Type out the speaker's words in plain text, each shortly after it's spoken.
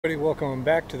Everybody, welcome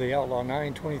back to the Outlaw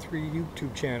 923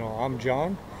 YouTube channel. I'm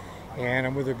John, and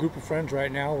I'm with a group of friends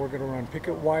right now. We're going to run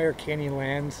picket wire,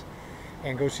 Canyonlands,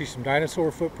 and go see some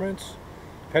dinosaur footprints,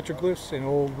 petroglyphs, and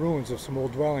old ruins of some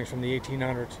old dwellings from the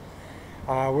 1800s.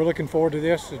 We're looking forward to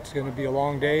this. It's going to be a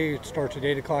long day. It starts at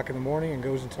 8 o'clock in the morning and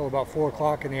goes until about 4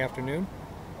 o'clock in the afternoon.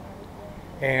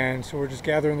 And so we're just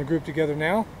gathering the group together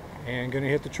now and going to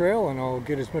hit the trail, and I'll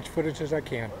get as much footage as I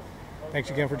can. Thanks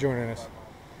again for joining us.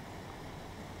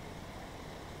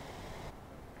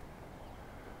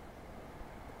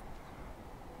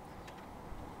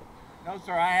 No,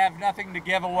 sir, I have nothing to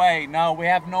give away. No, we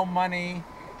have no money.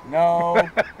 No,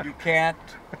 you can't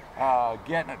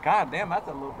get it. God damn, that's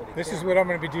a little bitty This kid. is what I'm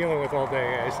going to be dealing with all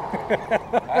day, guys.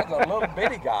 That's a little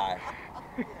bitty guy.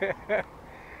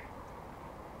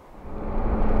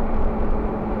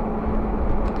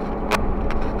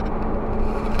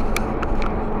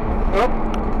 Well,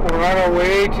 we're on our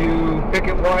way to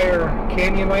Picket Wire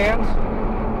Canyonlands.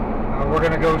 We're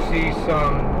going to go see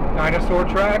some dinosaur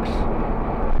tracks.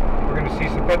 We're going to see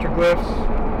some petroglyphs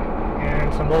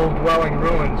and some old dwelling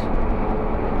ruins.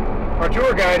 Our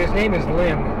tour guide, his name is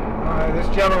Lynn. This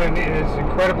gentleman is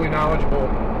incredibly knowledgeable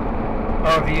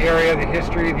of the area, the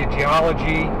history, the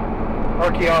geology,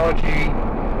 archaeology,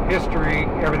 history,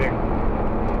 everything.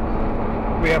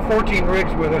 We have 14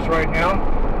 rigs with us right now,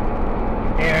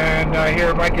 and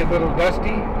here it might get a little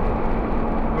dusty,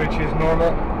 which is normal,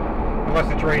 unless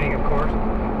it's raining, of course.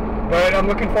 But I'm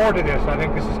looking forward to this. I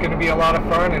think this is going to be a lot of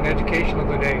fun and educational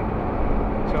today.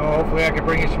 So hopefully I can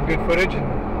bring you some good footage,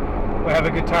 and we'll have a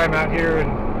good time out here in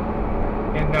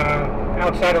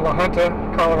outside of Junta,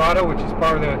 Colorado, which is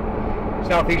part of the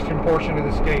southeastern portion of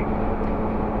the state.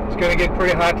 It's going to get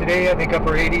pretty hot today. I think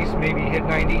upper 80s, maybe hit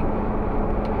 90,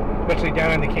 especially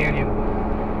down in the canyon.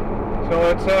 So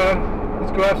let's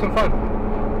go have some fun.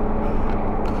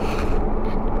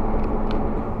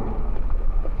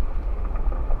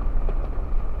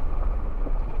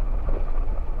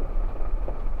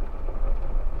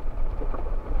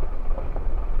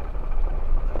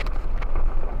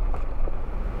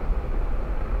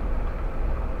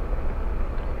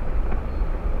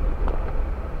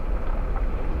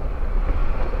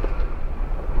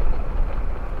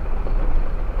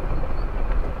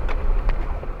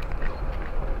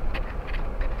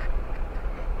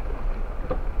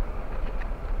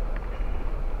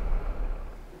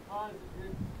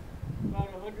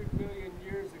 About 100 million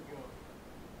years ago,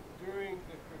 during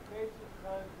the Cretaceous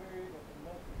time period of the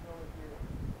Mesozoic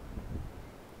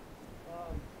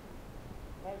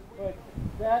era. But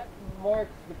that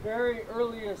marks the very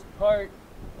earliest part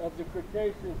of the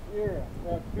Cretaceous era,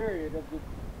 period of the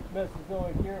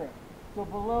Mesozoic era. So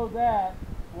below that,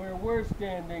 where we're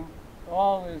standing,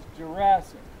 all is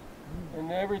Jurassic.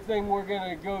 And everything we're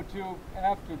going to go to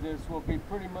after this will be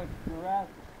pretty much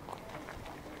Jurassic.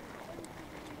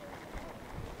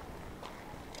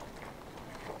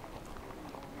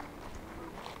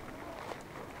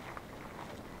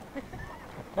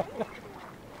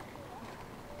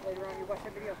 Later on, you watch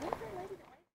that video.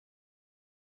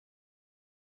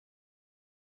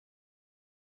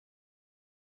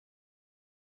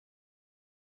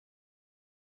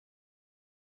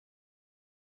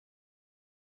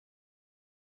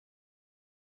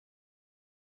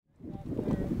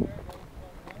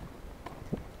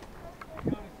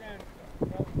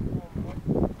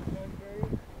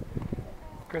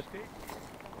 Christy?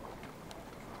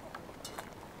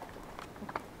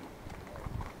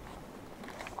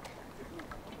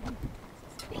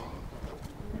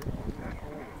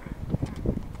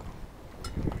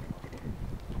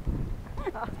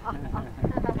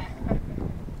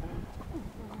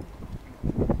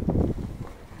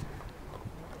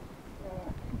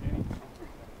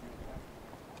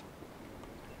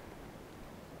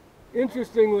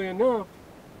 Interestingly enough,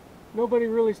 nobody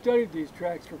really studied these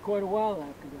tracks for quite a while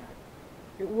after that.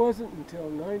 It wasn't until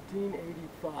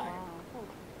 1985.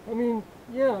 I mean,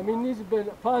 these have been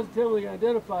positively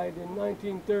identified in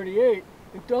 1938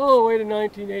 and all the way to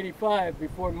 1985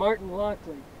 before Martin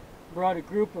Lockley brought a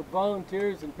group of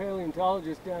volunteers and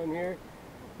paleontologists down here,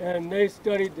 and they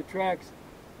studied the tracks,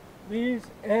 these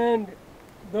and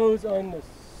those on the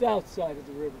south side of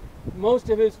the river. Most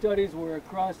of his studies were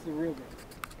across the river.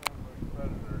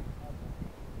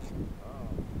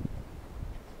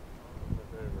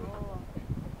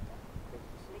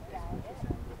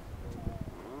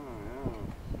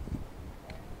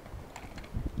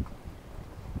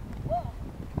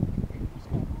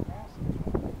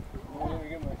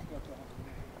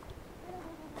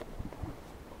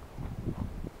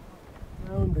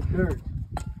 Dirt.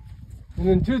 And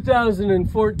in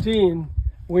 2014,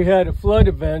 we had a flood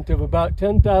event of about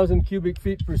 10,000 cubic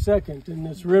feet per second in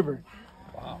this river.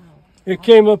 Wow. It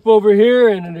came up over here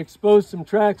and it exposed some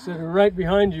tracks that are right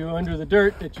behind you under the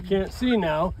dirt that you can't see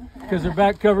now because they're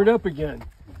back covered up again.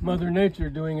 Mother Nature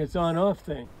doing its on-off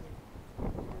thing.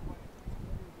 I'll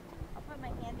put my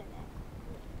hand in it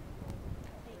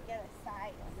so you get a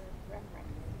size reference.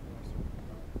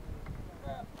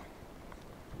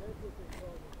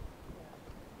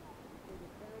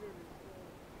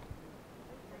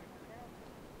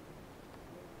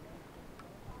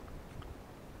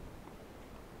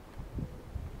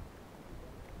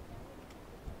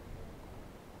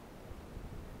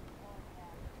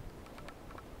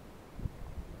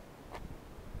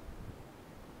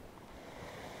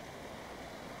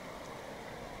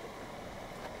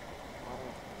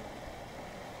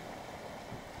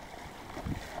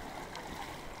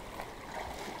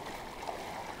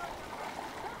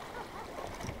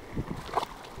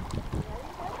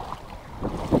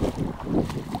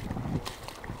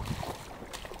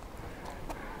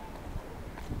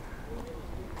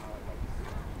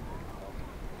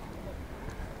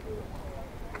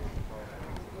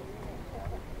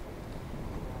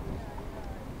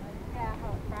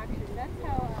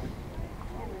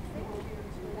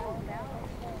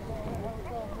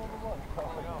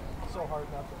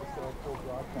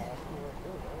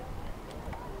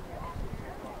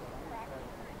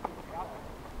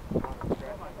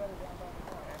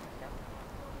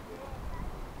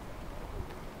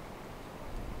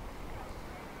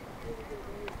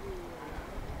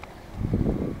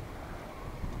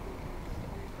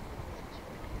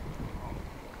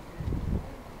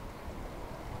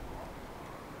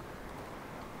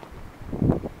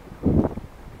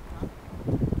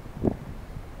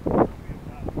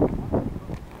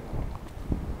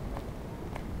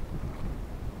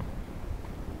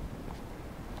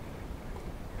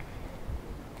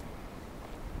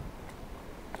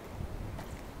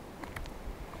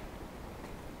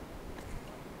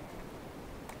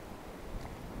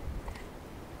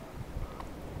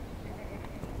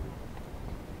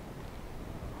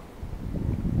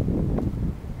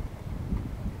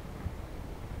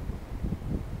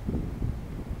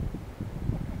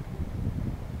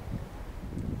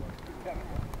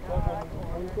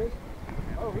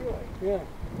 Oh, really? Yeah.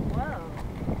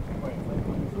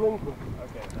 Whoa.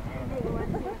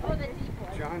 Oh, the deep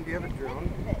one. John, do you have a drone?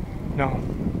 No.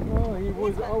 Oh, he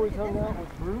was always hung out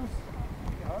with Bruce.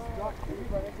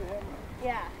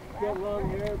 Yeah. Got long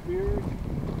hair, beard.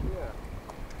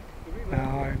 No,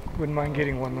 I wouldn't mind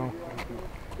getting one though.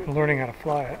 I'm learning how to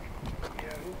fly it.